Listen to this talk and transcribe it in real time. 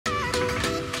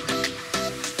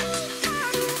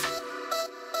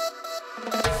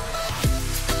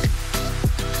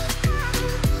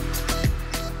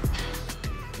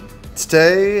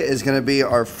Today is going to be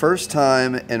our first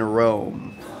time in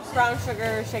Rome. Brown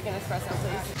sugar shaken espresso,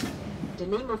 please. The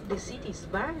name of the city is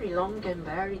very long and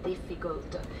very difficult.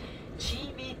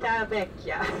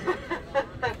 Civitavecchia.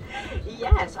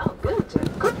 Yes, oh good.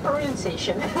 Good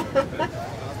pronunciation.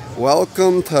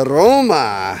 Welcome to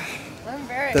Roma. I'm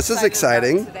very This is excited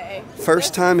exciting. about today.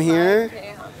 First time here.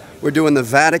 We're doing the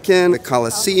Vatican, the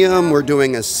Colosseum. We're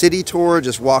doing a city tour,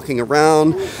 just walking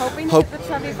around. Hoping to hit the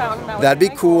Trevi Fountain. That'd be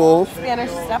cool.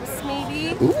 Spanish Steps,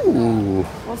 maybe. Ooh.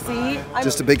 We'll see.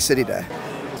 Just a big city day.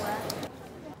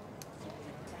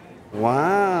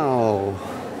 Wow.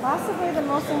 Possibly the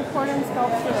most important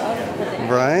sculpture of the day.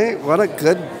 Right? What a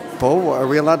good boy. Are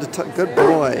we allowed to talk? Good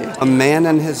boy. A man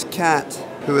and his cat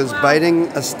who is biting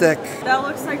a stick. That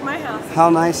looks like my house. How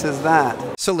nice is that?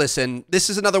 So listen, this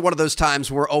is another one of those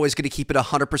times where we're always going to keep it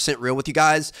 100% real with you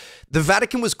guys. The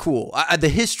Vatican was cool. The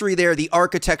history there, the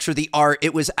architecture, the art,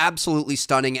 it was absolutely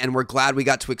stunning, and we're glad we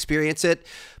got to experience it.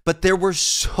 But there were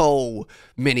so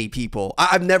many people.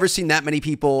 I've never seen that many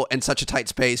people in such a tight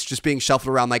space, just being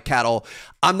shuffled around like cattle.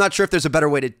 I'm not sure if there's a better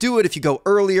way to do it, if you go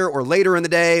earlier or later in the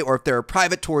day, or if there are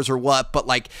private tours or what, but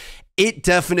like, it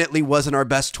definitely wasn't our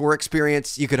best tour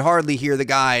experience. You could hardly hear the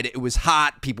guide. It was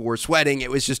hot. People were sweating. It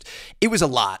was a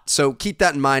lot. So keep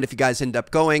that in mind if you guys end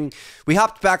up going. We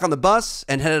hopped back on the bus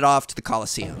and headed off to the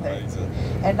Colosseum.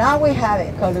 And now we have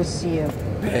it, Colosseum.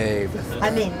 Babe. I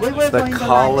mean, we were The going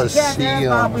Colosseum. to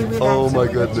land together, but Oh my we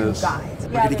were goodness. guys.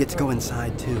 We're gonna get to go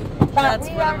inside too. That's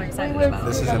what I'm excited about.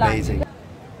 This is amazing.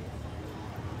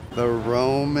 The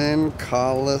Roman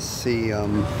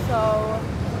Colosseum. So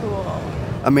cool.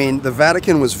 I mean, the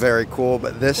Vatican was very cool,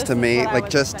 but this to me, like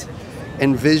just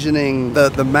envisioning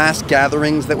the mass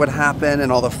gatherings that would happen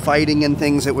and all the fighting and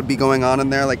things that would be going on in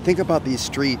there. Like, think about these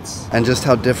streets and just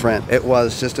how different it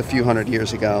was just a few hundred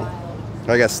years ago.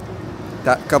 I guess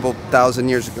that couple thousand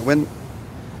years ago. When? Do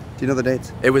you know the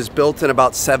dates? It was built in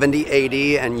about 70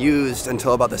 AD and used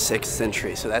until about the 6th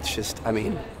century. So that's just, I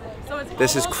mean, So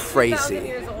this is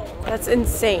crazy. That's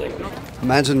insane.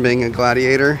 Imagine being a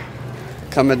gladiator,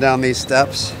 coming down these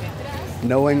steps,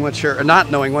 not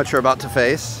knowing what you're about to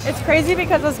face. It's crazy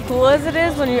because as cool as it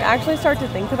is, when you actually start to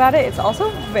think about it, it's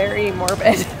also very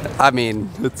morbid. I mean,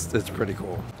 it's pretty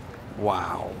cool.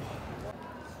 Wow.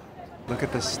 Look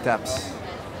at the steps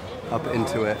up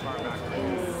into it.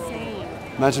 Insane.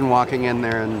 Imagine walking in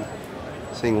there and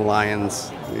seeing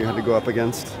lions you had to go up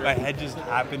against. My head just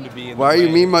happened to be in Why the are you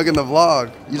way. mean mugging the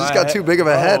vlog? You just got too big of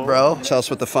a head, bro. Oh. Tell us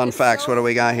with the fun facts. What do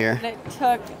we got here? It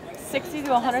took 60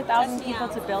 to 100,000 people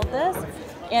to build this,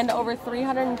 and over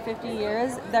 350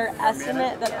 years, their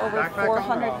estimate that over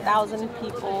 400,000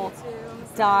 people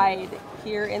died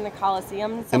here in the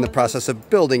Colosseum. In the process of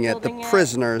building it, the building it.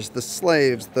 prisoners, the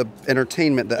slaves, the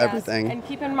entertainment, the Yes, everything. And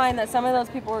keep in mind that some of those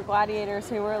people were gladiators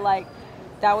who were like,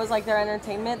 that was like their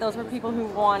entertainment. Those were people who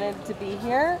wanted to be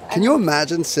here. Can you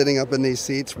imagine sitting up in these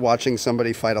seats watching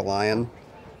somebody fight a lion?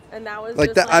 And that was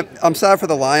Like just that. I'm sad for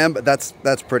the lion, but that's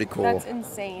pretty cool. that's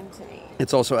insane to me.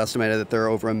 It's also estimated that there are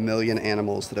over 1 million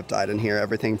animals that have died in here.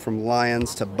 Everything from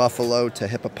lions to buffalo to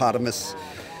hippopotamus.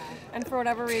 And for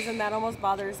whatever reason, that almost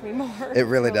bothers me more. It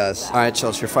really does. All right,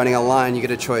 Chelsea, you're fighting a lion. You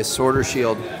get a choice: sword or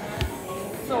shield.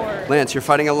 Sword. Lance, you're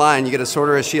fighting a lion. You get a sword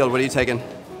or a shield. What are you taking?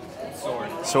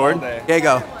 Sword. Sword? All day. Okay,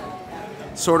 go.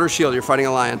 Sword or shield? You're fighting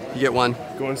a lion. You get one.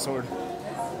 Going sword.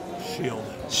 Shield.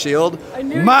 Shield? I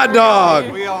knew My you were dog!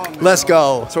 going. We all know. Let's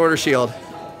go. Sword or shield?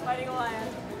 Fighting a lion.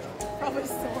 Probably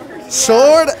sword.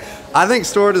 Sword? I think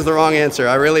sword is the wrong answer.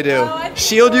 I really do. No, I think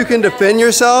Shield, you can sword, defend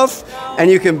yourself, No.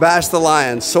 and you can bash the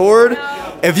lion. Sword,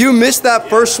 No. if you miss that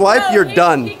first swipe, No, you're he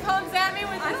done. comes at me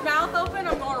with his mouth open,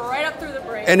 I'm going right up through the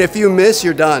brain. And if you miss,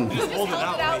 you're done. Just hold it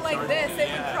out like this, it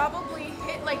would probably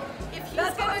hit, like, if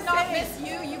he's gonna not miss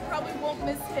you, you probably won't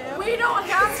miss him. We don't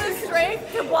have the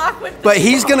strength to block with But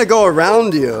he's gonna go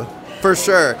around you, for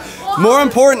sure. More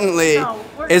importantly,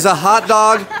 is a hot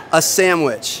dog a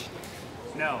sandwich?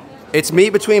 No. It's meat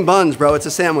between buns, bro. It's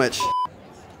a sandwich.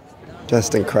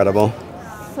 Just incredible.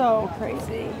 So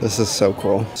crazy. This is so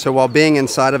cool. So while being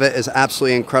inside of it is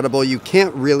absolutely incredible, you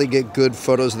can't really get good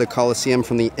photos of the Colosseum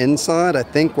from the inside. I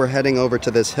think we're heading over to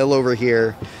this hill over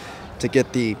here to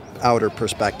get the outer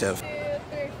perspective.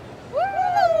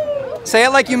 Say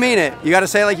it like you mean it. You gotta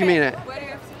say it like you mean it.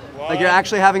 Like you're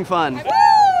actually having fun. Does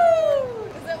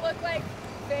it look like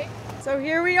fake? So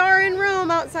here we are in Rome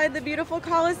outside the beautiful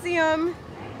Colosseum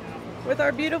with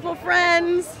our beautiful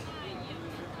friends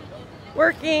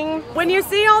working. When you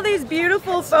see all these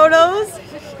beautiful photos,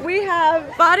 we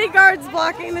have bodyguards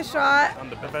blocking the shot. I'm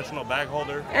the professional bag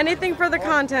holder. Anything for the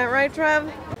content, right,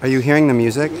 Trev? Are you hearing the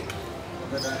music?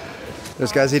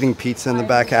 There's guys eating pizza in the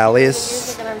back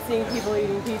alleys. And I'm seeing people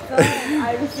eating pizza.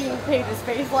 I'm seeing Paige's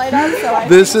face light up, so I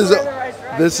This think is we're in the right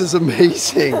direction. this is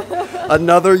amazing.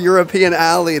 Another European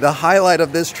alley, the highlight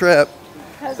of this trip.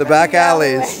 The back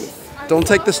alleys. Don't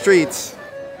take the streets.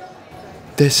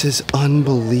 This is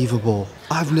unbelievable.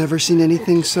 I've never seen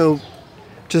anything so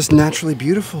just naturally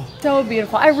beautiful. So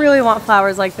beautiful. I really want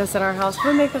flowers like this in our house.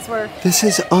 We'll make this work. This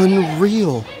is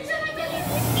unreal.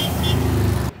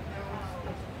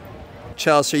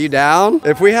 Chelsea, are you down?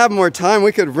 If we have more time,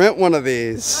 we could rent one of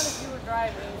these.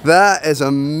 That is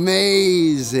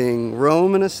amazing.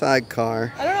 Rome in a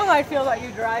sidecar. I don't know how I feel about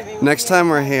you driving. Next time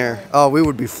we're here, oh, we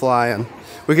would be flying.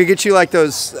 We could get you like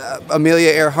those Amelia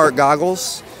Earhart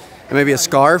goggles and maybe a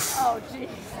scarf. Oh, geez.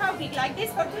 How big? Like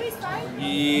this for 2 is fine?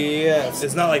 Yes.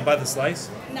 It's not like by the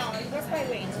slice? No, just by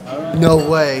weight. No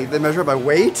way. They measure it by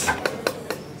weight?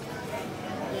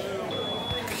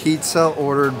 Pizza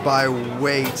ordered by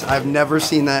weight. I've never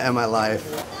seen that in my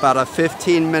life. About a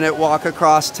 15-minute walk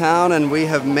across town and we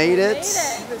have made it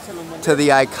to the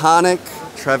iconic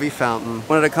Trevi Fountain.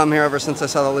 Wanted to come here ever since I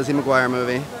saw the Lizzie McGuire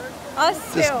movie.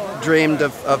 Us Just too. dreamed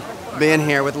of being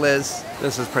here with Liz.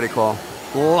 This is pretty cool.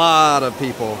 A lot of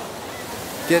people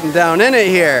getting down in it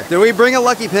here. Did we bring a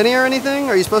lucky penny or anything?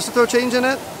 Are you supposed to throw change in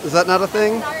it? Is that not a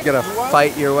thing? You gotta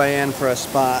fight your way in for a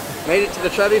spot. Made it to the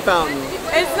Trevi Fountain.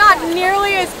 It's not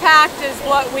nearly as packed as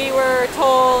what we were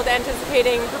told,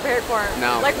 anticipating, prepared for.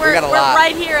 No, like we we're got a lot.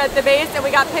 right here at the base, and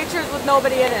we got pictures with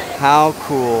nobody in it. How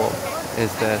cool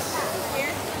is this?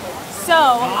 So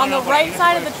on the right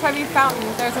side of the Trevi Fountain,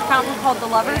 there's a fountain called the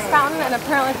Lover's Fountain, and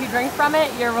apparently if you drink from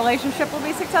it, your relationship will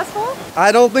be successful.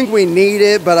 I don't think we need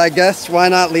it, but I guess why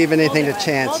not leave anything to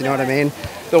chance, you know what I mean?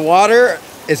 The water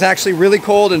is actually really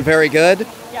cold and very good.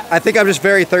 Yeah. I think I'm just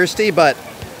very thirsty, but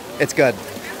it's good.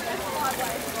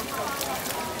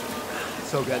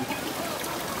 So good.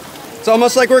 It's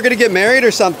almost like we're gonna get married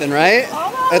or something, right?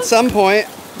 Almost. At some point,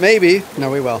 maybe.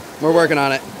 No, we will. We're working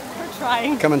on it. We're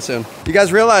trying. Coming soon. You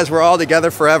guys realize we're all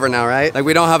together forever now, right? Like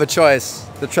we don't have a choice.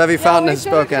 The Trevi Fountain has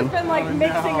spoken. We've been like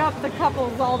mixing up the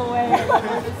couples all the way.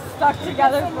 We're just stuck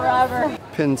together forever.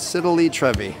 Pincitoli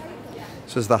Trevi.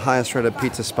 This is the highest rated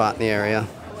pizza spot in the area.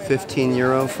 15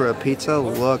 euro for a pizza.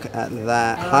 Look at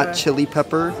that. Hot chili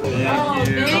pepper.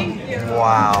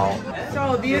 Wow.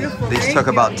 So beautiful. These took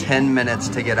about 10 minutes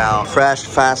to get out. Fresh,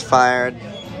 fast fired.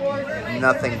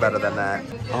 Nothing better than that.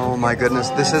 Oh my goodness.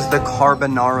 This is the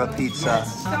carbonara pizza.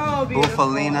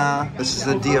 Bufalina. This is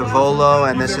the diavolo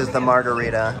and this is the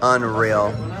margarita.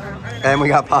 Unreal. And we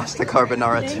got pasta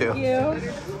carbonara too.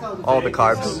 All the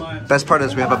carbs. Best part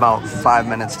is we have about 5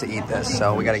 minutes to eat this,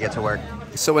 so we gotta get to work.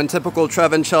 So in typical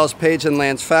Trev and Chels, Paige and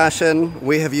Lance fashion,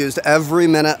 we have used every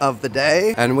minute of the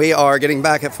day, and we are getting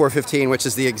back at 4:15, which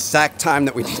is the exact time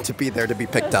that we need to be there to be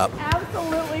picked up.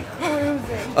 Absolutely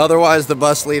cruising. Otherwise, the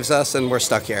bus leaves us and we're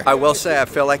stuck here. I will say, I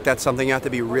feel like that's something you have to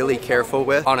be really careful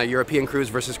with on a European cruise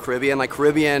versus Caribbean. Like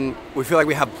Caribbean, we feel like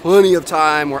we have plenty of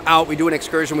time. We're out, we do an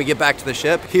excursion, we get back to the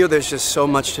ship. Here, there's just so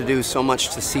much to do, so much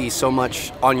to see, so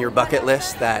much on your bucket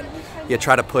list that you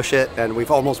try to push it, and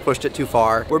we've almost pushed it too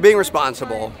far. We're being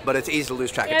responsible, but it's easy to lose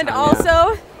track of time. And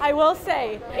also, I will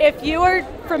say, if you are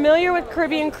familiar with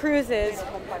Caribbean cruises,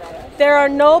 there are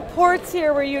no ports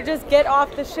here where you just get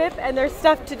off the ship and there's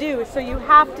stuff to do. So you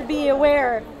have to be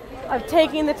aware of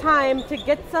taking the time to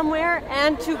get somewhere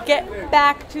and to get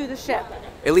back to the ship.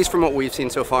 At least from what we've seen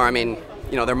so far, I mean,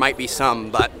 you know, there might be some,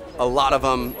 but a lot of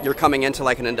them, you're coming into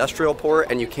like an industrial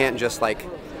port and you can't just like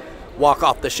walk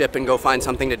off the ship and go find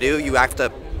something to do. You have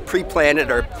to pre-plan it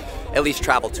or at least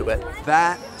travel to it.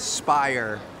 That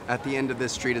spire at the end of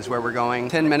this street is where we're going.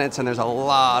 10 minutes and there's a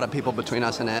lot of people between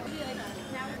us and it.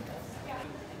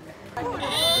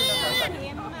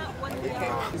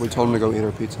 We told him to go eat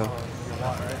our pizza.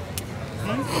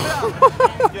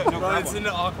 Well, it's in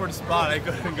an awkward spot. I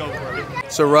couldn't go for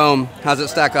it. So Rome, how's it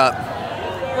stack up?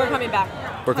 We're coming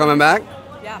back. We're coming back?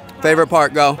 Yeah. Favorite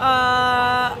part, go.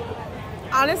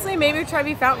 Honestly, maybe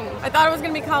Trevi Fountain. I thought it was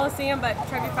going to be Colosseum, but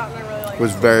Trevi Fountain I really liked. It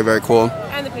was very, very cool.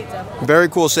 And the pizza. Very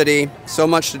cool city. So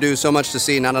much to do, so much to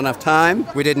see, not enough time.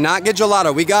 We did not get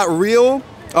gelato. We got real,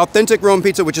 authentic Rome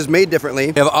pizza, which is made differently.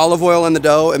 You have olive oil in the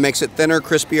dough. It makes it thinner,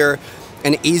 crispier,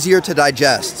 and easier to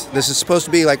digest. This is supposed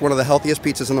to be like one of the healthiest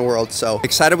pizzas in the world, so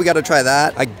excited we got to try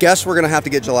that. I guess we're going to have to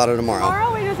get gelato tomorrow.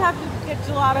 Tomorrow we just have to get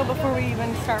gelato before we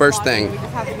even start First vlogging. thing. We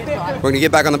just have to get gelato. We're going to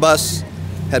get back on the bus,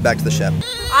 head back to the ship.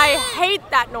 I hate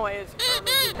that noise.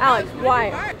 Alex, why?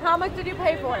 How much did you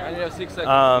pay for it?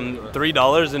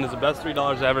 $3, and it's the best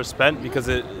 $3 I ever spent because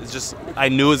it's just, I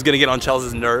knew it was gonna get on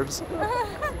Chelsea's nerves.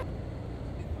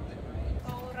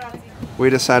 We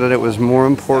decided it was more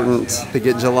important to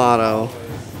get gelato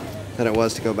than it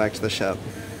was to go back to the ship.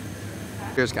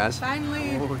 Cheers, guys.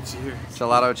 Finally. Oh, cheers.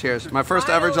 Gelato, cheers. My first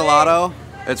ever gelato.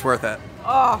 It's worth it.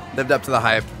 Oh. Lived up to the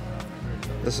hype.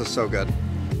 This is so good.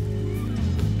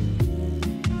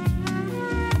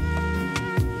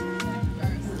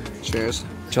 Cheers.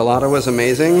 Gelato was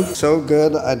amazing. So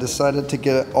good, I decided to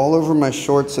get it all over my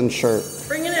shorts and shirt.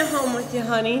 Bringing it home with you,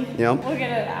 honey. Yep. We'll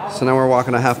get it out. So now we're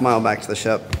walking a half mile back to the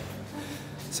ship.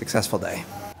 Successful day.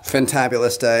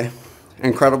 Fantabulous day.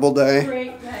 Incredible day.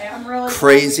 Great day. I'm really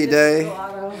Crazy glad we did day.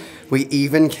 Gelato. We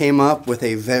even came up with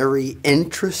a very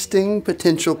interesting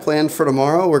potential plan for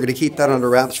tomorrow. We're gonna keep that under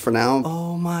wraps for now.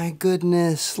 Oh my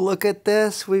goodness, look at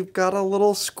this. We've got a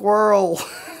little squirrel. His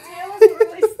tail is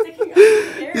really sticking up in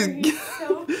the air. He's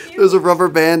so cute. There's a rubber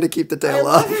band to keep the tail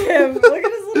I up. love him. Look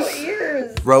at his little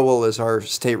ears. Rowell is our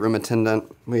stateroom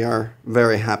attendant. We are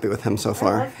very happy with him so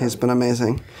far. He's been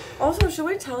amazing. Also, should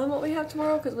we tell him what we have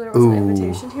tomorrow? Because there was an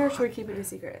invitation here. Should we keep it a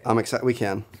secret? I'm excited. We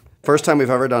can. First time we've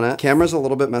ever done it. Camera's a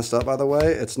little bit messed up, by the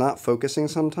way. It's not focusing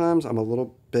sometimes. I'm a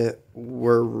little bit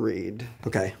worried.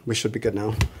 Okay, we should be good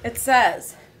now. It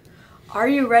says, "Are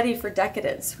you ready for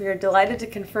decadence? We are delighted to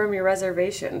confirm your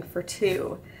reservation for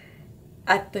 2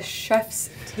 at the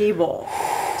chef's table."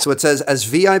 So it says, as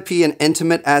VIP and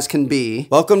intimate as can be,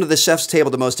 welcome to the Chef's Table,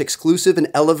 the most exclusive and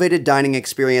elevated dining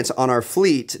experience on our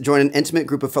fleet. Join an intimate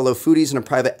group of fellow foodies in a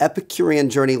private Epicurean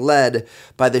journey led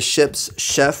by the ship's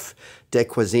chef de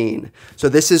cuisine. So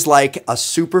this is like a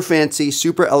super fancy,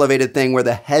 super elevated thing where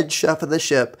the head chef of the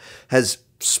ship has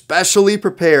specially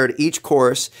prepared each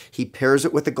course. He pairs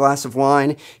it with a glass of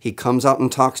wine. He comes out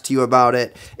and talks to you about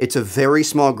it. It's a very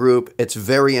small group. It's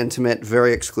very intimate,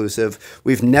 very exclusive.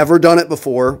 We've never done it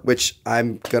before, which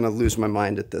I'm going to lose my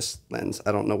mind at this lens.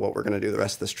 I don't know what we're going to do the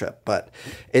rest of this trip, but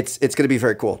it's going to be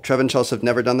very cool. Trev and Chelsea have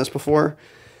never done this before,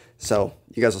 so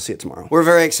you guys will see it tomorrow. We're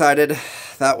very excited.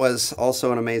 That was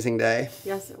also an amazing day.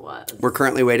 Yes, it was. We're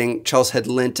currently waiting. Chelsea had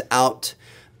lent out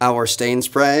our stain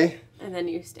spray. And then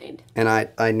you stained. And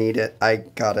I need it. I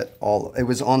got it all. It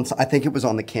was on, I think it was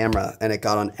on the camera, and it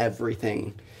got on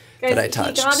everything that I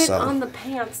touched. He got it so on the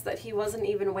pants that he wasn't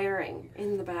even wearing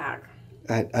in the bag.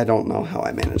 I don't know how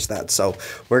I managed that. So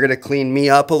we're going to clean me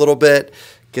up a little bit,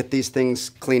 get these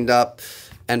things cleaned up,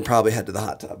 and probably head to the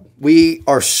hot tub. We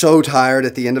are so tired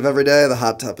at the end of every day. The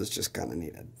hot tub is just kind of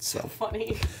needed. So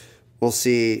Funny. we'll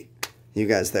see you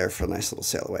guys there for a nice little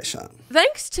sail away shot.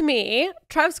 Thanks to me,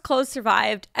 Trev's clothes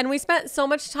survived, and we spent so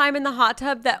much time in the hot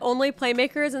tub that only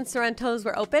Playmakers and Sorrento's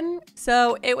were open,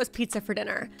 so it was pizza for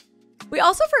dinner. We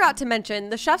also forgot to mention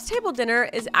the Chef's Table dinner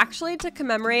is actually to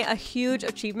commemorate a huge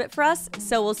achievement for us,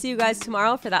 so we'll see you guys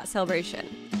tomorrow for that celebration.